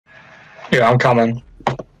Yeah, I'm coming.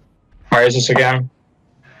 Where is this again?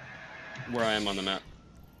 Where I am on the map.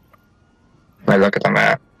 Let me look at the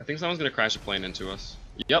map. I think someone's gonna crash a plane into us.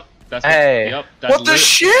 Yep, that's Hey. Yep, that's What the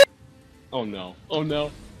shit? Oh no. Oh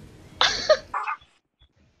no.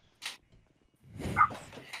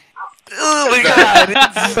 Oh my god,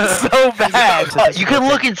 it's so bad. You can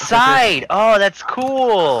look inside. Oh, that's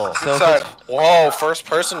cool. So Inside. Whoa, first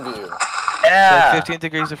person view. Yeah. 15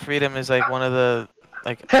 degrees of freedom is like one of the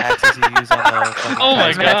axes you use on the fucking Oh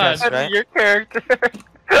my Kaiser God. test, right? Your character.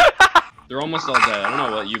 They're almost all dead. I don't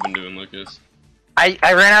know what you've been doing, Lucas. I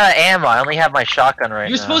ran out of ammo. I only have my shotgun right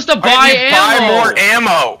You're now. supposed to Why buy didn't you ammo! buy more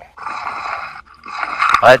ammo.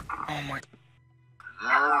 What? Oh my.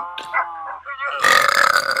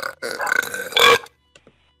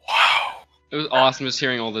 Wow. It was awesome just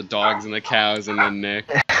hearing all the dogs and the cows and then Nick.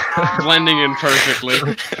 Blending in perfectly.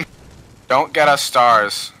 Don't get us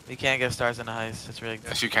stars. You can't get stars in the heist. It's rigged.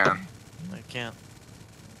 Yes, you can. I can't.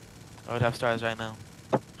 I would have stars right now.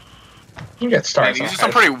 You can get Man, stars. these are on some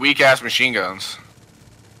it. pretty weak ass machine guns.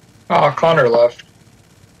 Oh, Connor left.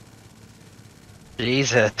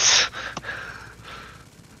 Jesus.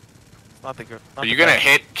 It's not the group. Are you gonna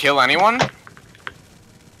kill anyone?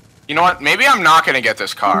 You know what? Maybe I'm not gonna get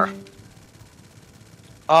this car.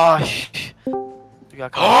 Oh, shh. You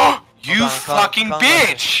got Oh, you Hold on, fucking call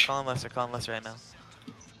bitch! Call him Lester. Call him Lester right now.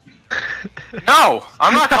 No,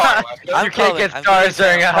 I'm not calling Lester. You can't get stars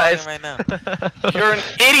during a heist. right now. You're an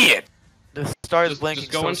idiot. The star is Just blinking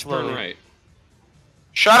go so and slowly. turn right.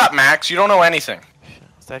 Shut up, Max. You don't know anything.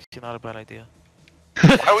 It's actually not a bad idea.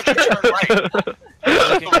 Why would you turn right?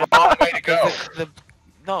 That's the wrong way to go.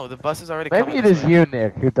 No, the bus is already Maybe coming. it this is way. you,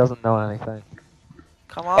 Nick, who doesn't know anything.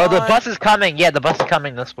 Come on. Oh, the bus is coming. Yeah, the bus is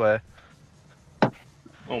coming this way.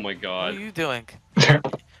 Oh my What are god. you doing?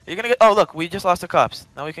 You're gonna get. Oh, look, we just lost the cops.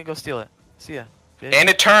 Now we can go steal it. See ya. bitch. And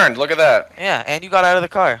it turned. Look at that. Yeah, and you got out of the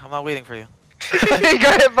car. I'm not waiting for you. He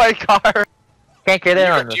got hit by a car. Can't get in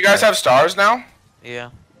on this. Do you guys have stars now? Yeah.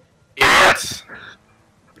 Idiots.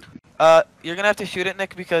 You're gonna have to shoot it,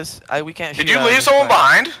 Nick, because we can't shoot Did you out of leave this someone car.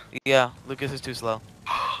 behind? Yeah, Lucas is too slow.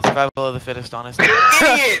 Survival of the fittest, honestly.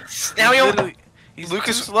 Idiots! Now He's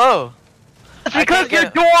Lucas- too slow. It's I because can't your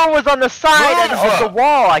get door was on the side Move! of the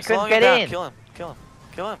wall. I Slow couldn't him get down. in. Kill him. Kill him.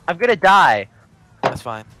 Kill him. I'm gonna die. That's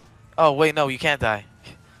fine. Oh wait, no, you can't die.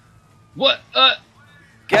 What?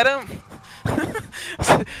 Get him.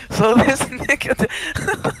 So this Nick.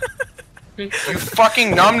 You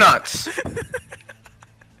fucking numbnuts!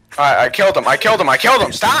 Alright, I killed him. I killed him. I killed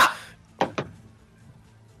him. Stop!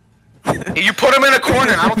 You put him in a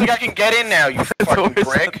corner. I don't think I can get in now, you fucking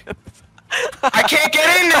prick. I can't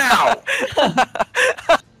get in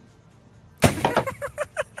now!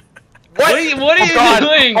 What are you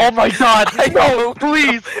doing? Oh my god! No,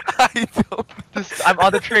 please! I don't. I'm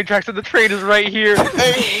on the train tracks and the train is right here. I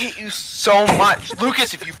hate you so much.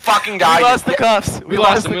 Lucas, if you fucking die, We lost the cuffs. We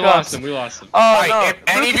lost him, the we cuffs. lost him, we lost him. Oh Alright, no. if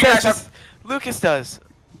any of Lucas you guys does. have- Lucas does.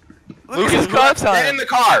 Lucas, Lucas cuffs on get in him. the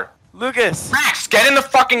car. Lucas. Max, get in the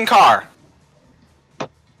fucking car.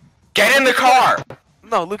 Get in the car.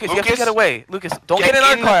 No, Lucas, you have to Lucas? get away. Lucas, don't Get get in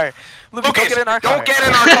our in the- car. Lucas, Lucas, don't get in our car. don't get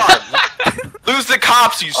in our car. Lose the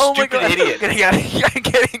cops, you Oh my stupid god, idiot. I'm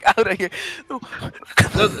getting out of here.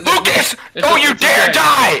 Lucas, It's don't you it's dare okay.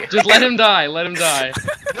 die! Just let him die, let him die.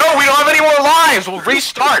 No, we don't have any more lives. We'll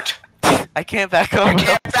restart. I can't back up. We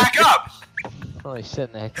can't back up. Holy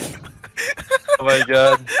shit, Nick. Oh my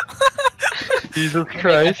god. Jesus I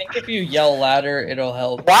Christ. think if you yell louder, it'll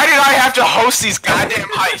help. Why did I have to host these goddamn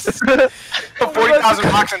heists? Put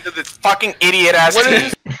 40,000 bucks into this fucking idiot ass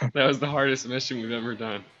team. That was the hardest mission we've ever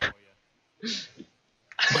done.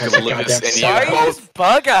 Look at Lucas and you Why are you both. just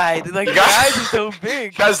bug-eyed? Like, You your guys- eyes are so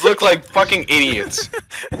big. You guys look like fucking idiots.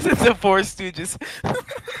 This is the Four Stooges.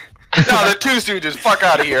 No, the Two Stooges. Fuck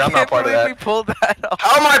out of here. I'm not part of I can't that. believe we pulled that off.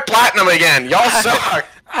 How am I platinum again? Y'all suck.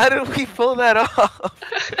 How did we pull that off?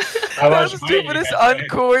 How That much was the money you stupidest got, man?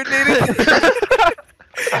 uncoordinated.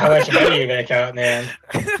 How much money you make out in the end?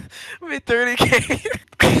 Made 30K.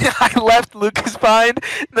 I left Lucas behind,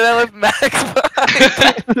 then I left Max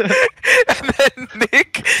behind, and then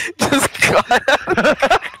Nick just got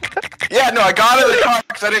out. Yeah, no, I got out of the car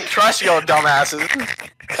because I didn't trust y'all dumbasses.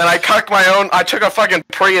 And I cucked my own. I took a fucking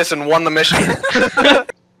Prius and won the mission.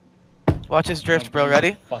 Watch this drift, bro.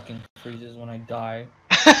 Ready? Fucking freezes when I die.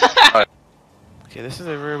 Okay, this is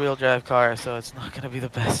a rear-wheel drive car, so it's not gonna be the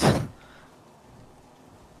best.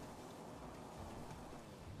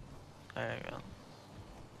 There you go.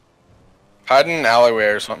 Hide in an alleyway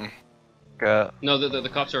or something. No, the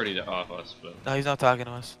cops are already off us, but... No, he's not talking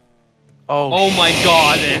to us. Oh. Oh my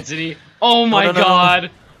god, Anthony! Oh my no, no, no. god!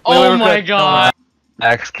 Wait, Oh we're my good. No, god!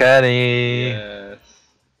 Max Kenny. Yes.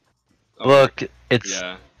 Oh, Look, it's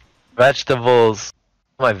Yeah. vegetables.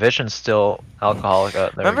 My vision's still alcoholic. Oh,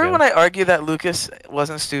 there Remember we go. when I argued that Lucas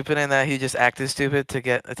wasn't stupid and that he just acted stupid to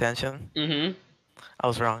get attention? Mm-hmm. I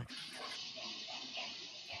was wrong.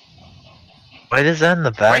 Why is that in the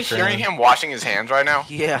Am I background? hearing him washing his hands right now?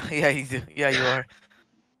 Yeah, you do. Yeah, you are.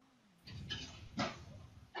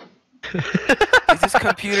 Is this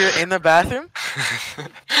computer in the bathroom?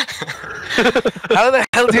 How the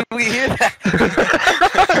hell did we hear that?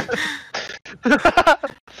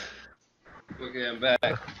 Okay, I'm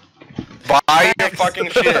back. Buy your fucking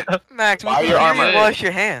shit. Max, we Buy could your hear armor. you wash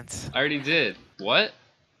your hands. I already did. What?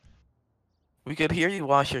 We could hear you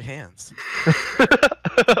wash your hands.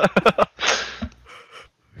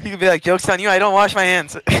 You could be like, joke's on you, I don't wash my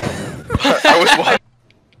hands. I was watching.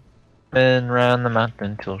 Been round the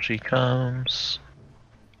mountain till she comes.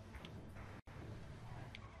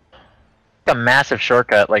 A massive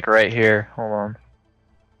shortcut, like right here. Hold on.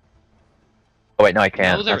 Oh wait, no, I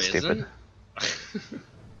can't. No, there That's stupid. isn't.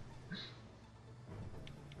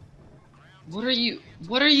 What are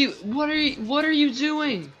you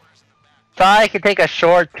doing? Thought I could take a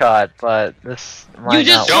shortcut, but this might You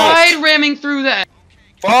just not work. tried ramming through that.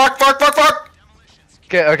 Fuck!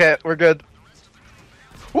 Okay, okay, we're good.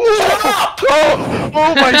 Stop!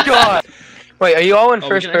 Oh my god! Wait, are you all in Oh, we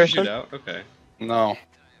first can actually person? shoot out? Okay. No.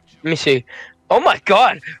 Let me see. Oh my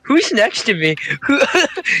god, who's next to me? Who?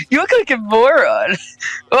 You look like a moron.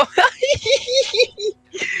 Oh.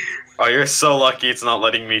 Oh, you're so lucky it's not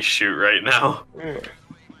letting me shoot right now. Oh,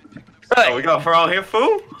 Right. we got Pharrell here,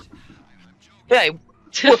 fool? Hey,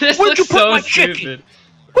 This where'd you looks put so my chicken? stupid.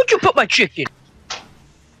 where'd you put my chicken?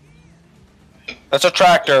 That's a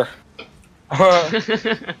tractor. Get out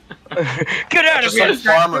of Just here. like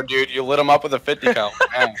farmer, dude. You lit him up with a 50 cal.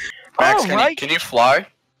 Man. Max, Oh, can, right. can you fly?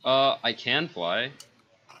 I can fly.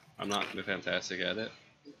 I'm not fantastic at it.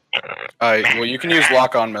 Alright, well you can use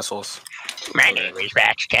lock-on missiles. My name is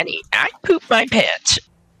Max Kenny. I poop my pants.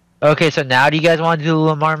 Okay, so now do you guys want to do the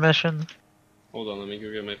Lamar mission? Hold on, let me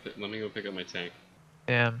go pick up my tank.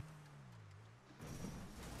 Damn.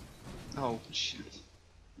 Oh shoot.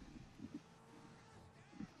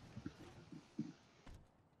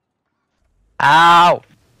 Ow!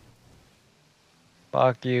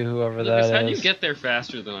 Fuck you, whoever Lucas, that how do is. you get there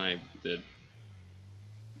faster than I did?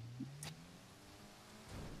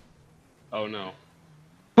 Oh no.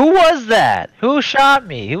 Who was that? Who shot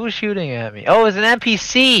me? Who was shooting at me? Oh, it was an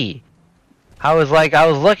NPC! I was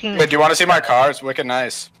looking. Wait, do you want to see my car? It's wicked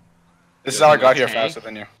nice. This is You how I have got a here tank? faster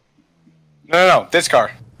than you. No, this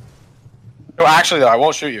car. No, actually though, I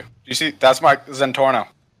won't shoot you. You see, that's my Zentorno.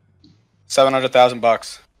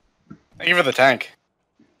 $700,000. Thank you for the tank.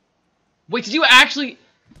 Wait, did you actually?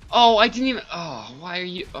 Oh, I didn't even. Oh, why are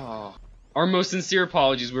you? Oh. Our most sincere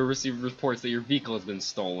apologies. We received reports that your vehicle has been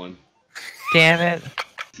stolen. Damn it.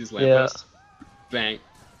 These Yeah. lampposts. Bang.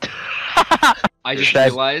 I just Should I-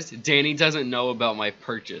 realized Danny doesn't know about my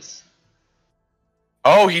purchase.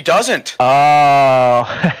 Oh, he doesn't. Oh.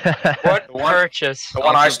 What The one- purchase? The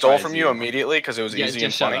one I'll I stole surprise from you. you immediately because it was Yeah, easy and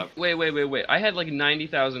just shut funny. up. Wait. I had like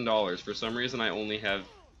 $90,000. For some reason, I only have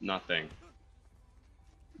nothing.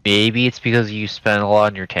 Maybe it's because you spent a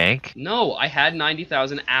lot on your tank? No, I had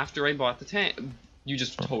 90,000 after I bought the tank. You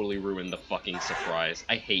just totally ruined the fucking surprise.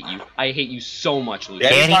 I hate you. I hate you so much, Luke. Yeah,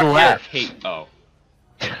 he's Danny not here. left. Hate. Oh.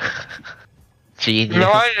 Genius.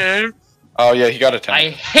 No, I didn't. Oh yeah, he got a I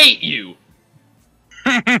tank. hate you.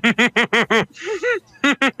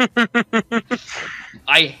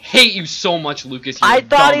 I hate you so much, Lucas. You're I a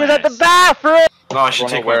thought he was at the dumbass. bathroom! No, I should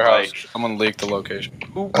Run a take my warehouse. bike. Someone leaked the location.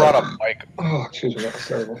 Who brought a bike? Oh, excuse me, that's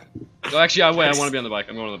terrible. Oh, actually, I want to be on the bike.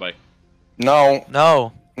 I'm going on the bike. No.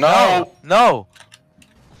 No. No. No.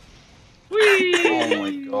 Whee! Oh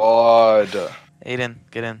my god. Aiden,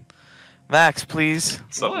 get in. Max, please.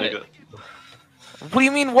 What's up, What? nigga? What do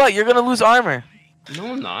you mean what? You're gonna lose armor.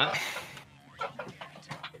 No, I'm not.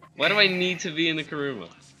 Why do I need to be in the Karuma?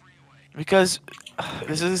 Because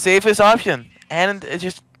this is the safest option. And it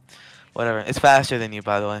just... Whatever. It's faster than you,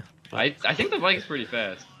 by the way. I think the bike is pretty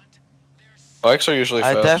fast. Bikes are usually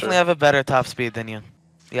I faster. definitely have a better top speed than you.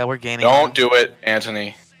 Yeah, we're gaining. Don't do it,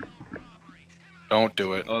 Anthony. Don't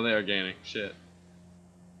do it. Oh, they are gaining. Shit.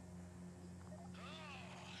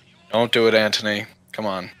 Don't do it, Anthony. Come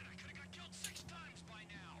on.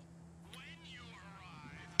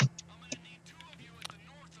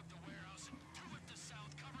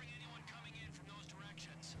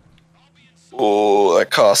 Oh,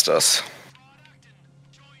 that cost us.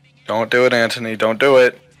 Don't do it, Anthony. Don't do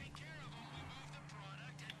it.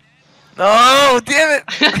 No, damn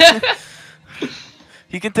it!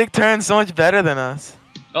 He can take turns so much better than us.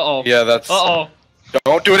 Uh-oh. Yeah, that's. Uh-oh.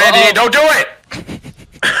 Don't do it, Andy. Don't do it.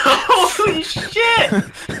 Holy shit!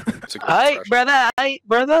 It's a good Aight, impression.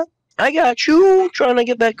 brother. I got you. Trying to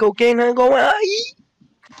get that cocaine and going, aight.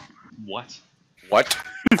 What? What?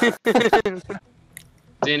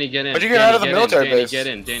 Danny, get in. Why'd you get Danny, out of the get military in. Danny, base? get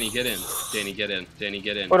in. Danny, get in. Danny, get in. Danny,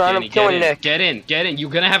 get in. Hold on, Danny, I'm killing get in. Nick. Get in. Get in.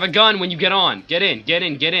 You're gonna have a gun when you get on. Get in. Get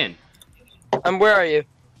in. Get in. Where are you?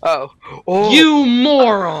 Oh. You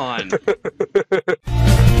moron!